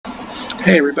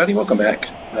Hey everybody, welcome back.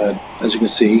 As you can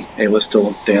see, Ayla's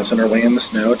still dancing her way in the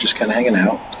snow, just kind of hanging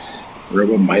out.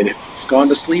 Robo might have gone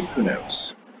to sleep, who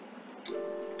knows.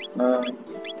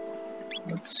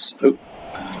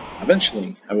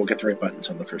 Eventually I will get the right buttons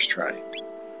on the first try.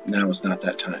 Now is not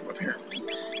that time, apparently.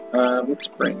 Let's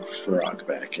bring Frog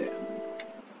back in.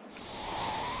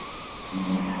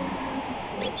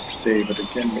 And we'll save it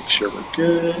again, make sure we're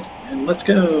good, and let's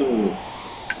go!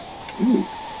 Ooh.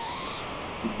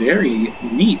 Very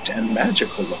neat and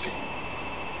magical looking.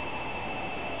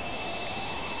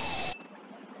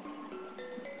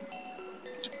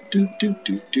 Do.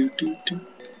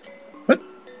 What?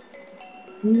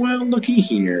 Well, looky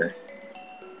here.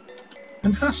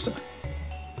 And Hasa.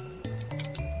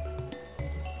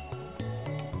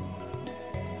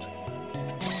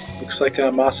 Looks like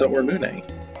Masa or Mune.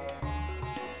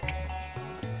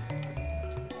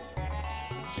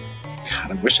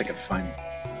 God, I wish I could find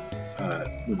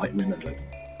enlightenment and the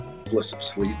bliss of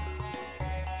sleep.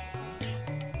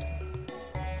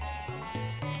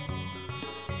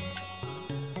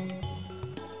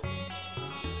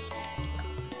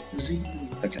 Z.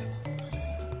 Okay.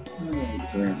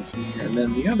 Around here, and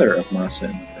then the other of Masa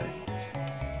and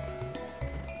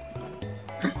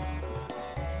Mune.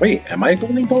 Wait, am I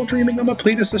bowling ball dreaming I'm a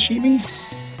plate of sashimi?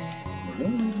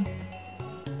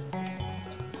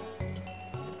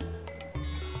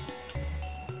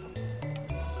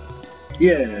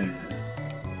 Yeah!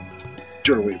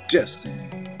 Doorway of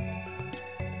Destiny.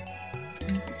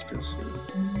 Let's go see.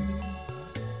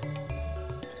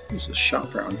 There's a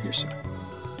shop around here somewhere.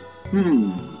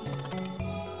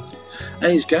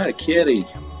 And he's got a kitty.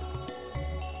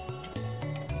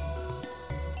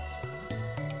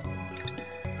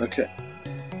 Okay.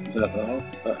 Is that all?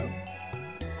 Uh-oh.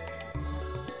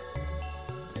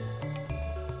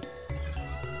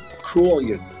 Cool,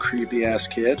 you creepy ass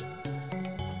kid.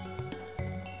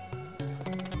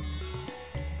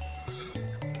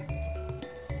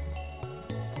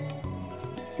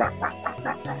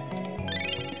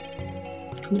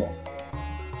 Cool.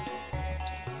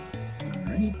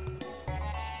 Alright.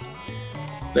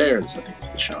 There's, I think it's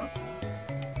the shop.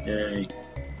 Yay.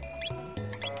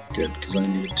 Good, because I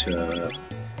need to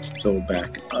fill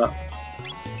back up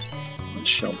on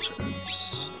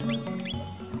shelters.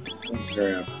 I'll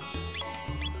grab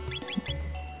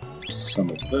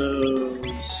some of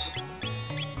those.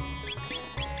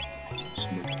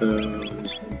 Some of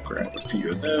those. We'll grab a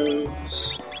few of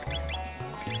those.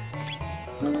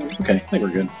 Okay, I think we're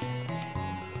good.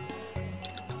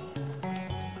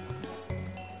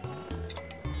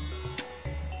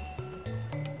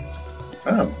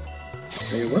 Oh,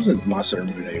 it wasn't Masa or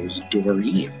Mune, it was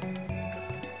Doreen.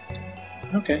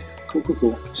 Okay,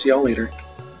 cool. See y'all later.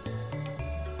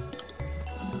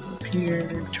 Up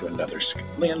here to another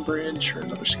land bridge or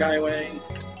another skyway.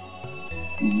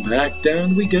 Back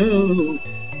down we go.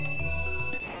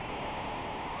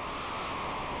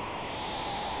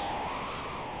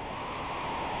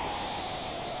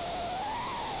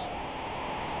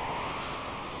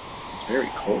 It's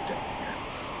very cold down here.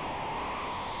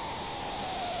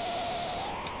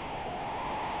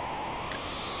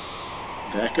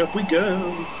 Back up we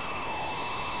go.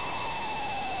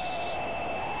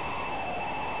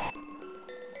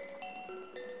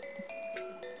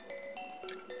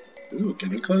 Ooh,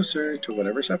 getting closer to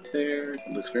whatever's up there.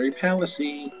 It looks very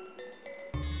palacey.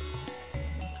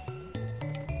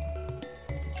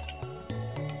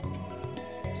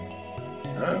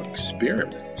 Oh,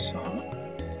 experiments, huh?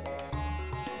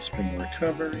 Spring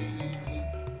recovery.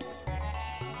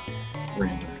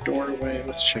 Random doorway.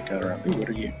 Let's check out around. Ooh, what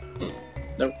are you?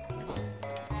 Nope. Do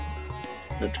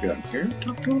I have to go down here?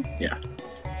 Talk to him? Yeah.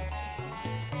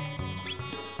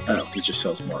 Oh, he just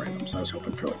sells more items. I was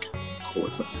hoping for, like, cool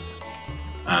equipment.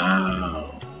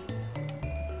 Oh.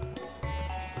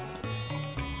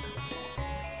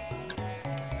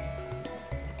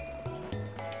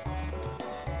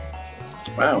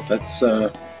 Wow, that's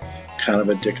kind of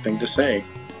a dick thing to say.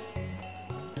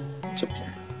 What's up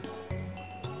here?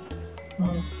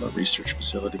 Oh, a research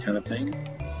facility kind of thing.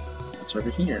 What's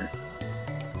over here?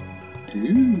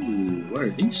 Ooh, what are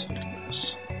these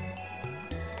things?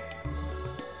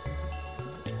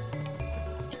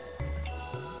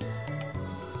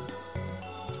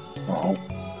 Oh.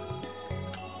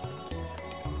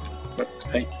 What?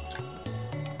 Hey.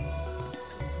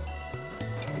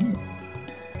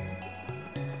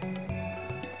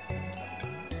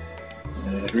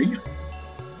 Battery.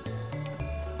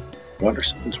 Water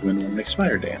summons when one makes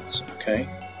fire dance. Okay.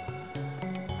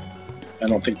 I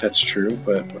don't think that's true,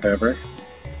 but whatever.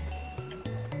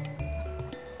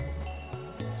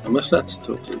 Unless that's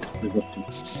the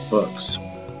books.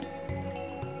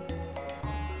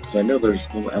 Because I know there's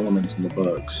little elements in the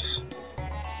books.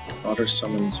 Water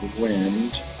summons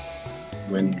wind.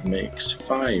 Wind makes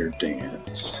fire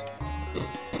dance.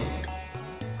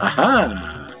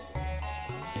 Aha!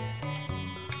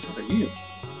 What are you?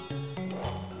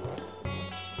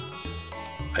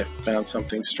 I found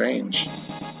something strange.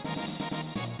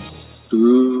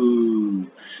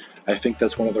 Ooh. I think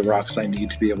that's one of the rocks I need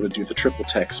to be able to do the triple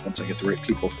text once I get the right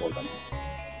people for them.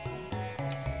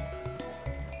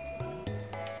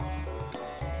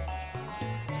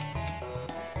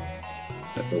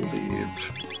 I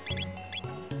believe.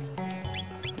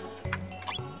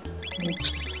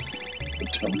 Let's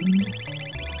tell me.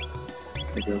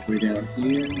 I go way down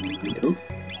here. Nope.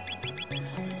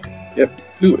 Yep.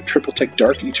 Ooh, a triple tech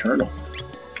Dark Eternal.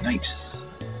 Nice.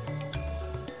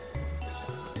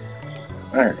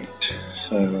 Alright,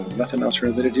 so nothing else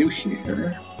really to do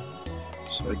here.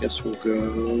 So I guess we'll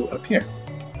go up here.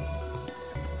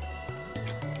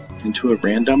 Into a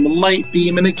random light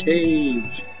beam in a cave.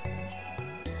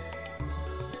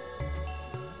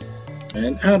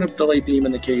 And out of the light beam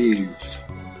in the cave.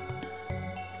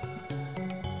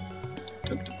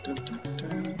 Dun, dun, dun, dun,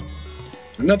 dun.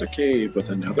 Another cave with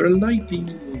another light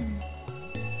beam.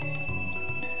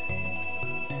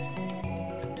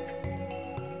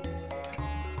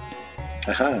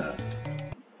 Aha.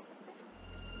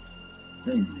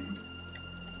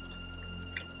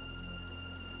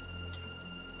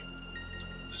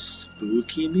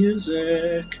 Spooky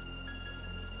music.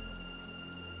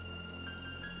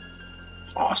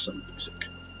 Awesome music.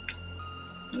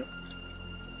 Yep.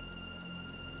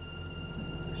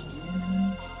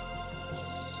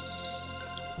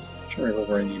 I'm trying to remember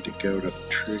where I need to go to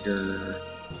trigger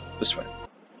this way.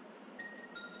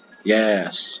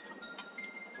 Yes.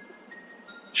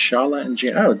 Shala and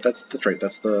Jan. Oh, that's right.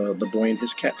 That's the boy and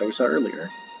his cat that we saw earlier.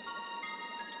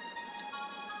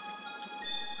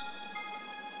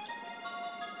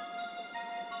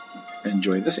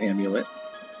 Enjoy this amulet.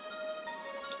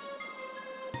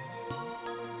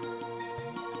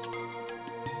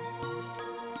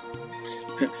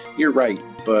 You're right,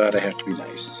 but I have to be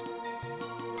nice.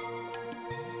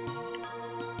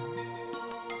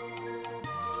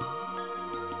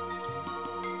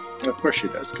 Of course she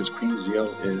does, because Queen Zeal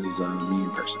is a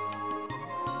mean person.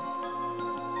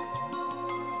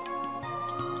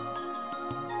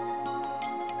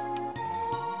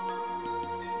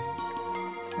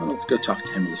 Well, let's go talk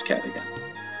to him and his cat again.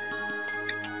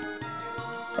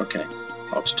 Okay,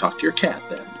 I'll just talk to your cat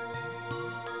then.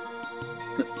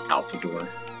 Alphador.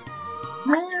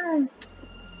 Meow.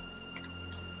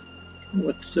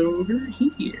 What's over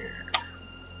here?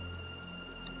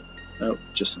 Oh,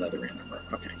 just another random room.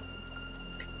 Okay.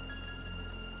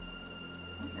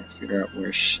 I'm gonna figure out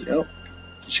where she... Oh,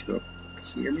 did she go up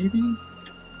here maybe?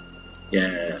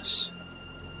 Yes.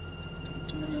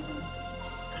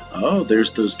 Oh,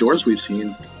 there's those doors we've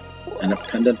seen. And a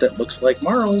pendant that looks like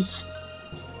Marl's.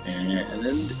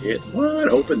 And it would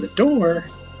open the door.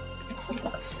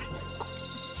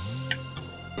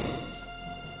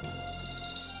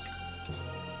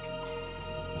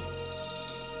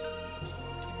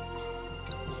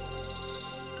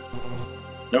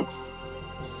 Nope.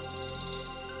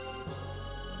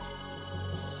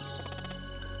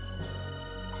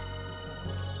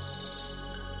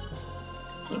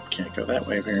 So can't go that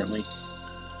way apparently.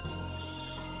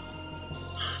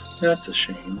 That's a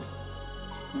shame.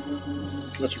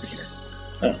 What's over here?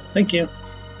 Oh, thank you.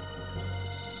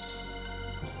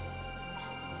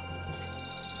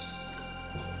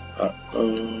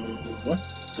 Uh-oh, what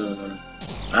the...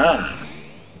 Ah,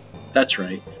 that's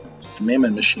right. It's the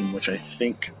Mammon machine, which I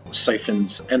think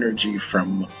siphons energy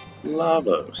from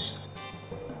Lavos.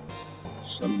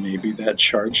 So maybe that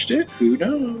charged it? Who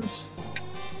knows?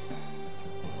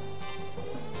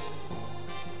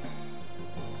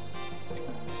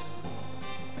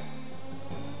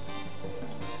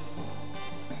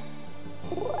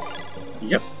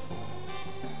 Yep.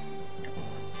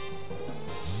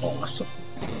 Awesome.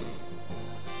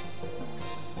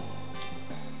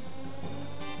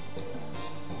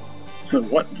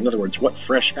 What? In other words, what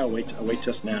fresh hell awaits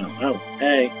us now? Oh,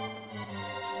 hey.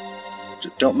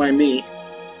 Don't mind me.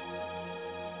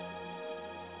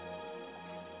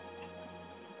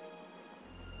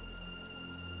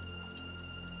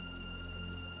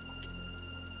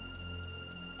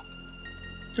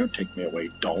 Don't take me away,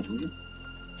 Dalton.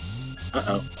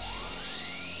 Uh-oh.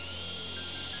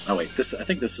 Oh wait, I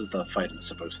think this is the fight I'm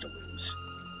supposed to lose.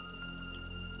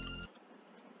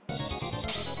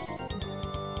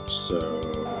 So...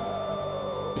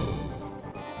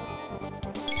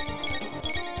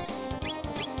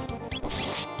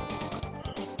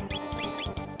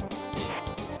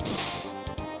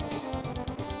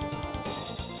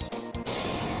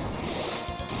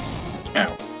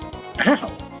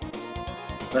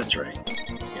 That's right.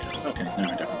 Yeah, okay,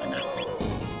 now I definitely know.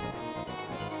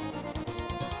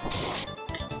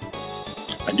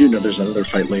 I do know there's another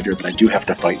fight later that I do have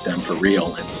to fight them for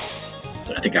real, and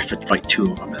I think I have to fight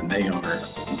 2 of them, and they are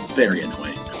very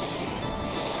annoying.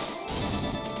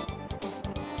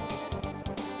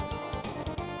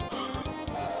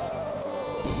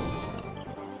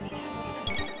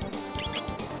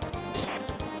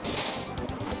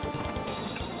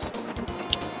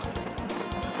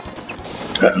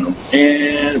 Uh-oh.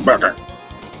 And burger.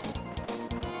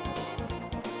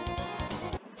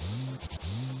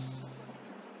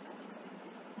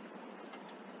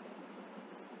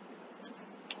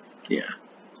 Yeah,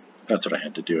 that's what I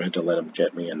had to do. I had to let him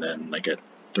get me, and then I get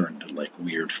thrown into like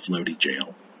weird floaty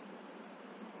jail.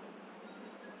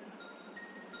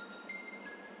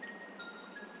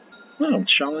 Oh,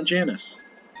 it's Shaw and Janice.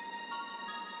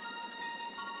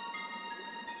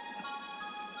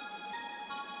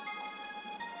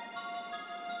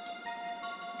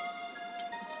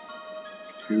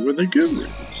 Who were the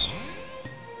gurus?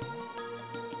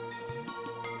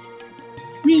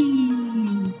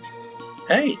 Whee!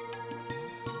 Hey!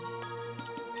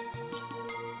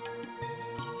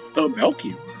 Oh,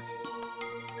 Melchior.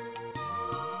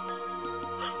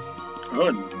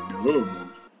 Oh no.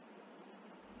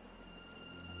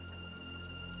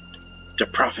 The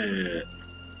Prophet.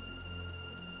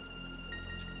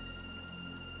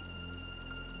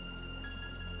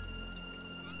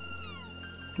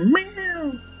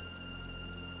 Meow.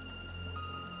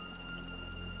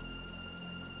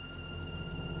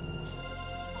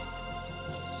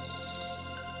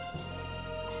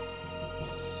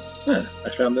 Huh, I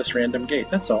found this random gate,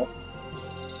 that's all.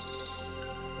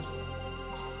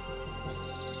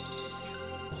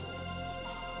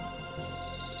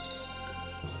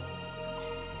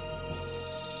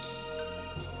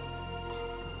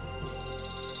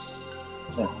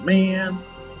 Oh man.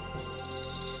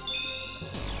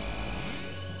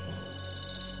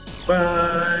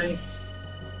 Bye.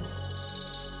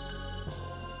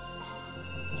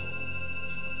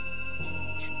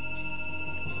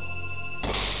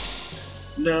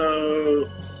 No.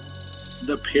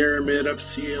 The Pyramid of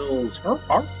Seals. Arr,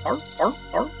 arr, arr, arr,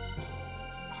 arr.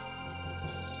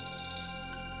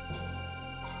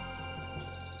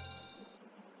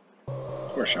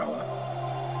 Poor Shala.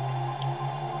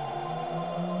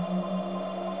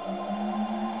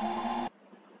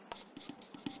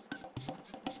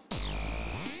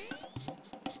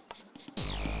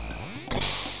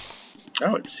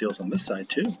 Oh, it seals on this side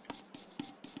too.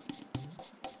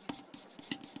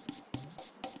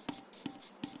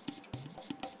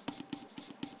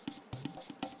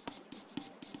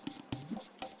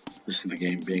 This is the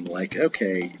game being like,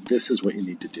 okay, this is what you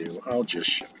need to do. I'll just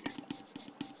show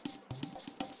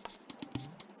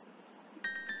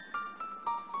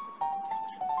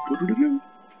you.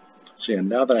 So yeah,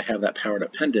 now that I have that powered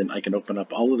up pendant, I can open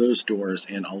up all of those doors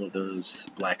and all of those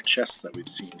black chests that we've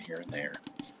seen here and there.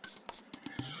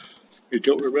 I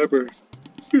don't remember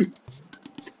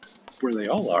where they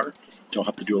all are. I'll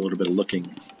have to do a little bit of looking.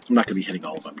 I'm not going to be hitting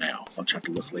all of them now. I'll just have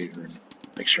to look later and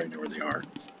make sure I know where they are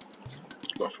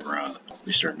before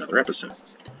we start another episode.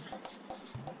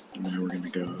 And now we're going to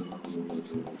go...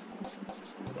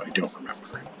 I don't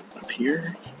remember. Up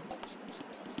here?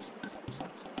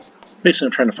 Basically,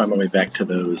 I'm trying to find my way back to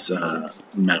those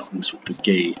mountains with the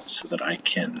gate so that I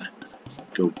can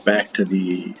go back to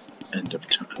the end of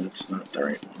time. That's not the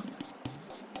right one.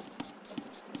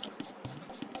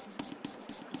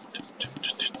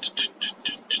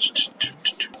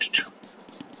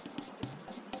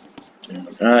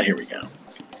 Here we go. Yeah,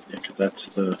 because that's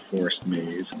the forest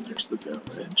maze, and there's the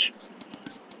village.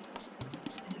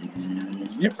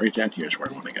 And, yep, right down here is where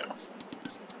I want to go.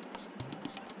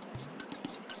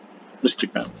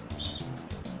 Mystic Mountains.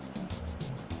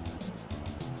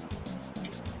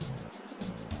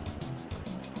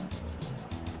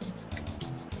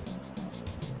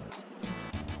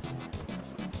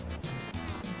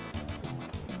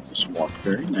 Just walk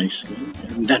very nicely,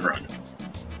 and then run.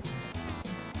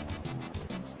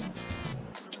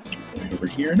 Way over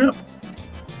here and up.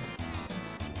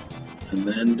 And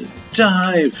then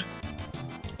dive!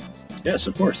 Yes,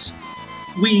 of course.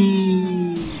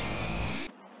 Whee!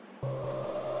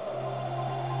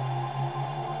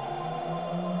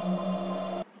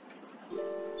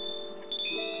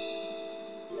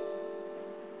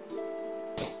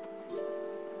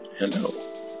 Hello.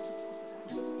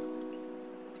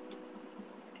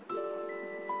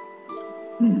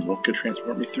 What could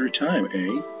transport me through time,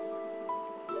 eh?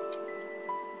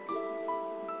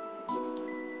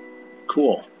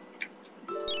 Cool.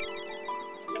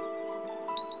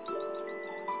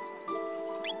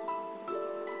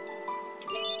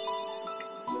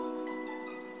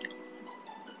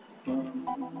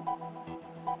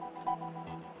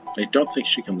 I don't think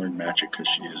she can learn magic because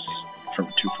she's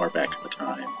from too far back in the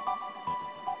time.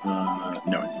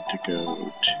 No, I need to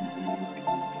go to...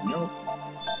 Nope.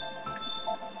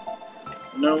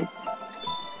 Nope.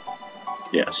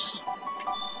 Yes.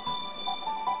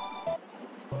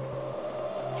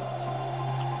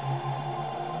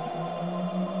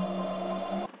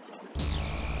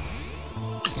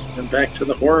 And back to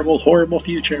the horrible, horrible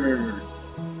future!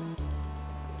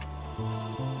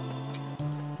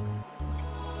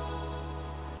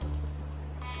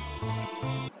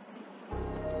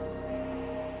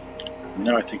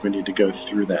 Now I think we need to go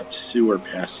through that sewer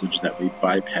passage that we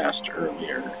bypassed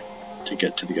earlier to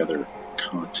get to the other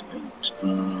continent.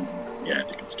 Yeah, I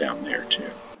think it's down there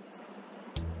too.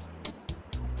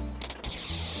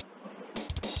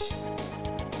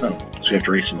 Oh, so we have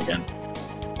to race him again.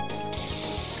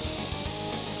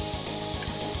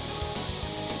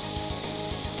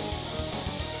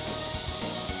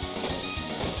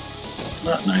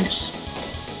 Not nice.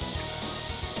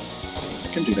 I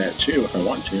can do that too if I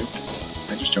want to.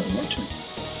 I just don't want to.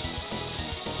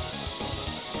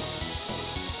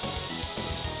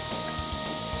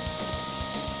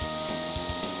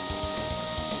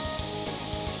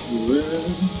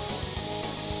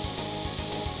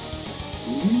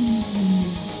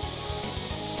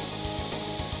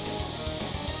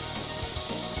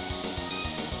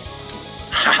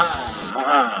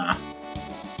 Ha!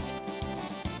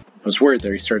 I was worried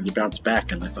there he started to bounce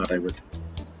back, and I thought I was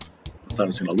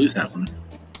going to lose that one.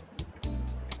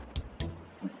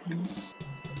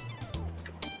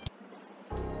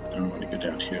 I want to go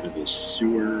down here to the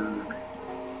sewer.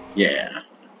 Yeah.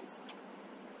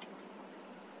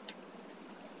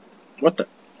 What the?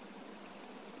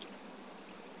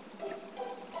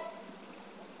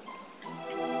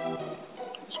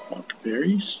 Let's walk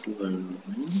very slowly.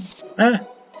 Ah!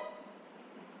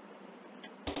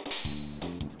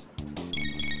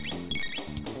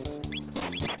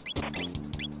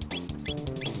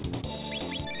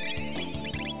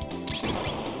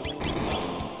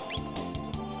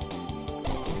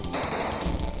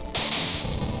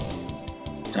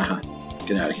 Aha,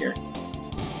 get out of here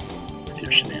with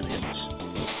your shenanigans.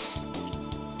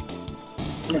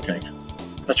 Okay,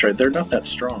 that's right, they're not that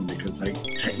strong because I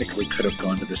technically could have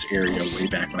gone to this area way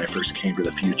back when I first came to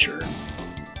the future.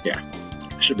 Yeah,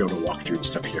 I should be able to walk through the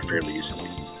stuff here fairly easily.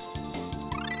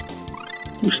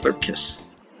 Ooh, Slurp Kiss.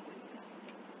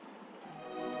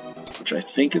 Which I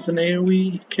think is an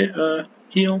AoE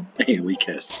heal? AoE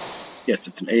Kiss. Yes,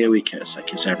 it's an AoE Kiss. I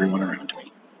kiss everyone around me.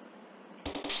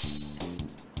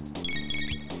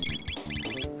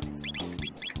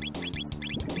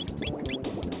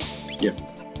 Yep.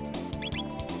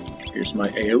 Here's my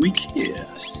AoE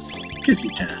kiss.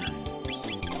 Kissy times.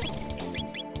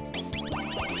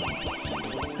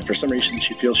 And for some reason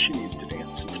she feels she needs to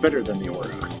dance. It's better than the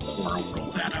aura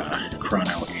world that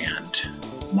Chrono and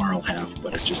Marl have,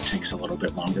 but it just takes a little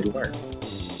bit longer to learn.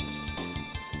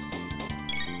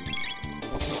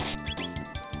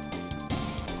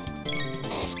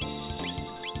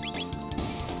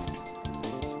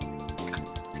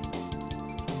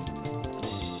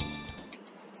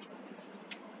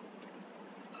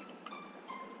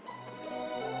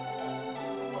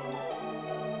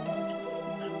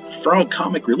 Frog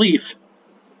Comic Relief.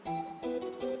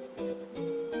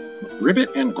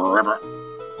 Ribbit and Grabber.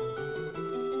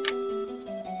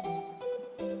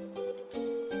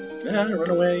 Ah, run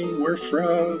away, we're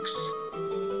frogs.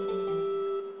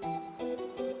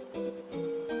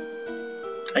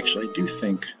 Actually, I do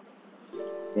think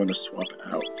I'm going to swap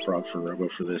out Frog for Robo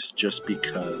for this, just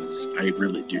because I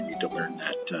really do need to learn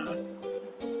that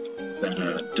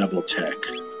double tech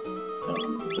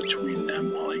between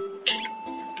them while I keep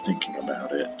thinking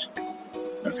about it.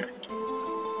 Okay.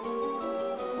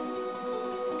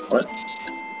 What?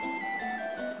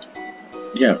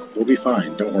 Yeah, we'll be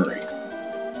fine, don't worry.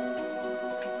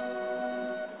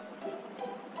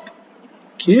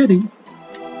 Kitty!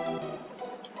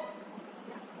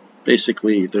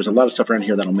 Basically, there's a lot of stuff around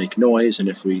here that'll make noise, and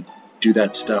if we do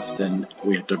that stuff, then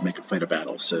we have to make a fight a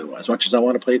battle. So, as much as I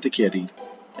want to play at the kitty,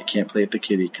 I can't play at the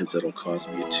kitty because it'll cause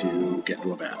me to get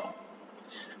into a battle.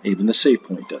 Even the save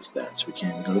point does that, so we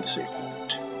can't even go to the save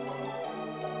point.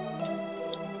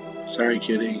 Sorry,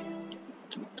 kitty.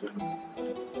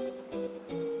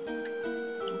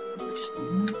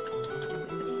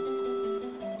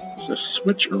 There's a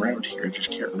switch around here, I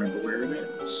just can't remember where it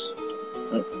is.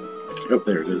 Oh,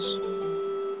 there it is.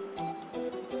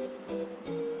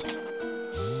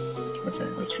 Okay,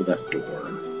 that's for that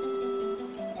door.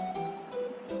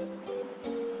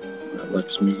 That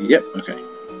lets me... Yep, okay.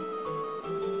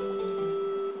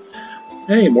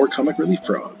 Hey, more comic relief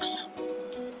frogs.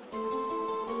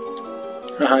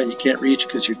 Haha, you can't reach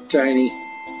because you're tiny.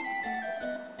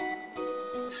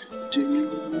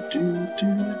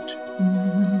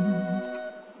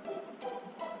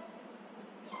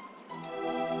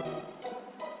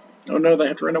 Oh no, they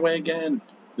have to run away again.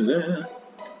 Ooh,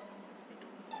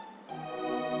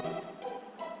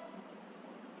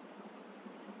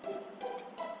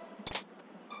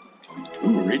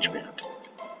 Rage Band.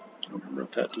 I don't remember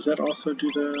what that. Does that also do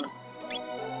the...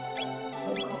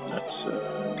 Hold on, that's... Okay.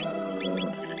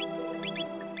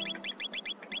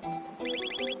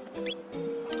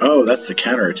 Oh, that's the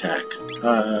counterattack.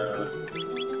 We're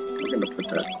gonna put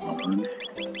that on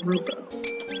Robo.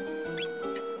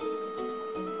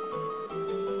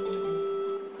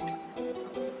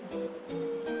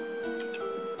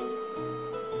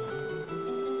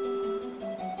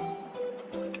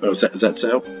 Oh, is that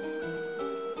so?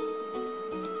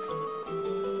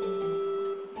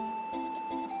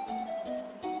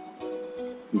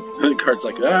 The card's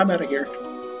like, ah, I'm out of here.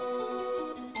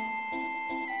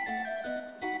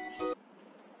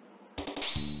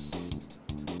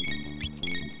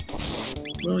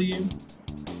 Will you?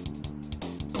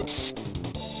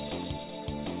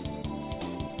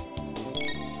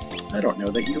 I don't know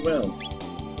that you will.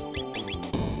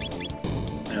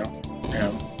 Ow,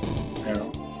 ow,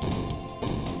 ow.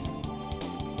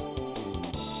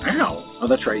 Ow! Oh,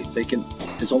 that's right. They can.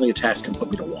 His only attacks can put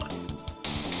me to 1.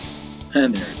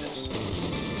 And there it is.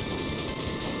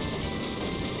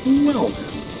 Well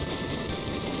then.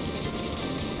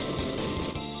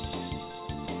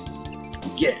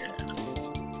 Yeah.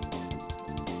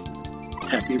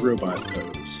 Happy robot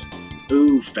pose.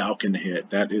 Ooh, Falcon hit.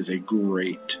 That is a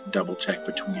great double tech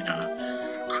between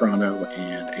Chrono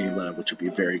and Ayla, which will be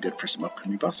very good for some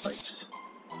upcoming boss fights.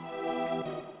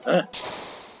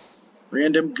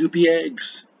 Random goopy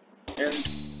eggs and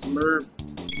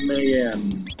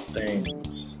merman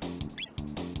things.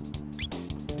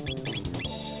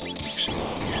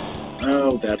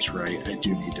 Oh, that's right. I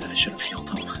do need to. I should have healed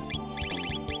him.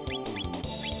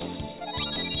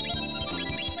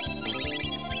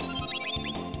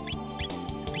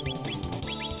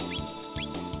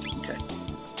 Okay.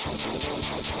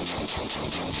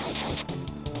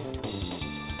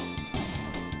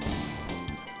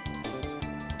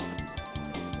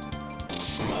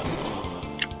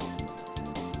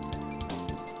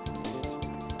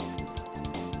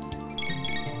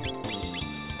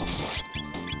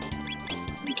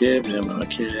 Give him a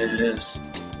kiss.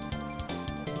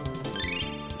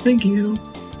 Thank you.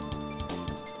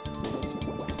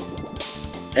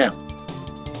 Ow.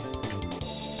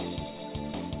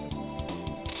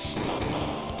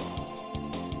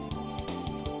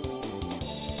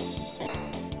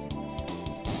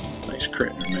 Nice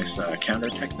crit, or nice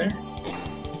counterattack there.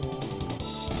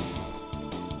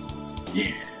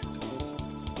 Yeah.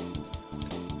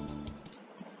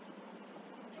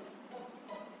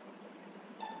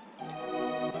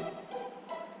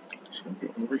 So I'll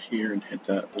go over here and hit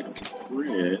that little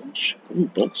bridge. Ooh,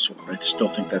 Bolt Sword. I still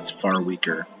think that's far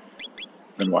weaker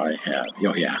than what I have.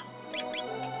 Oh, yeah.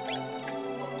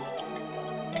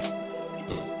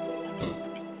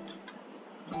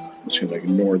 I'm just going to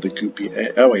ignore the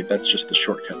goopy... Oh, wait, that's just the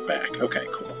shortcut back. Okay,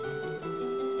 cool.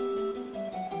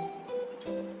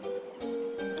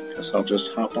 Guess I'll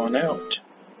just hop on out.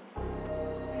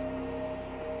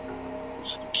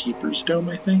 It's the Keeper's Dome,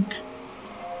 I think.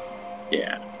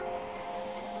 Yeah.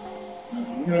 I'm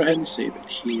going to go ahead and save it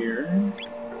here.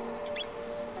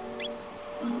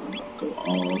 Go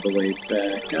all the way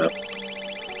back up.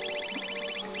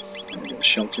 I'm going to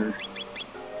shelter.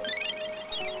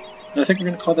 And I think we're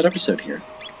going to call that episode here.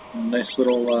 A nice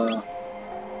little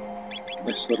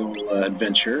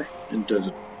adventure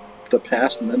into the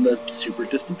past and then the super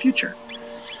distant future.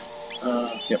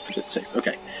 Yep, I did save.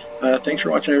 Okay. Thanks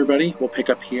for watching, everybody. We'll pick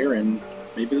up here, and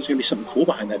maybe there's going to be something cool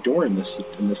behind that door in this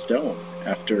dome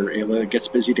after Ayla gets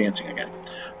busy dancing again.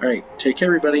 All right, take care,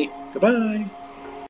 everybody. Goodbye.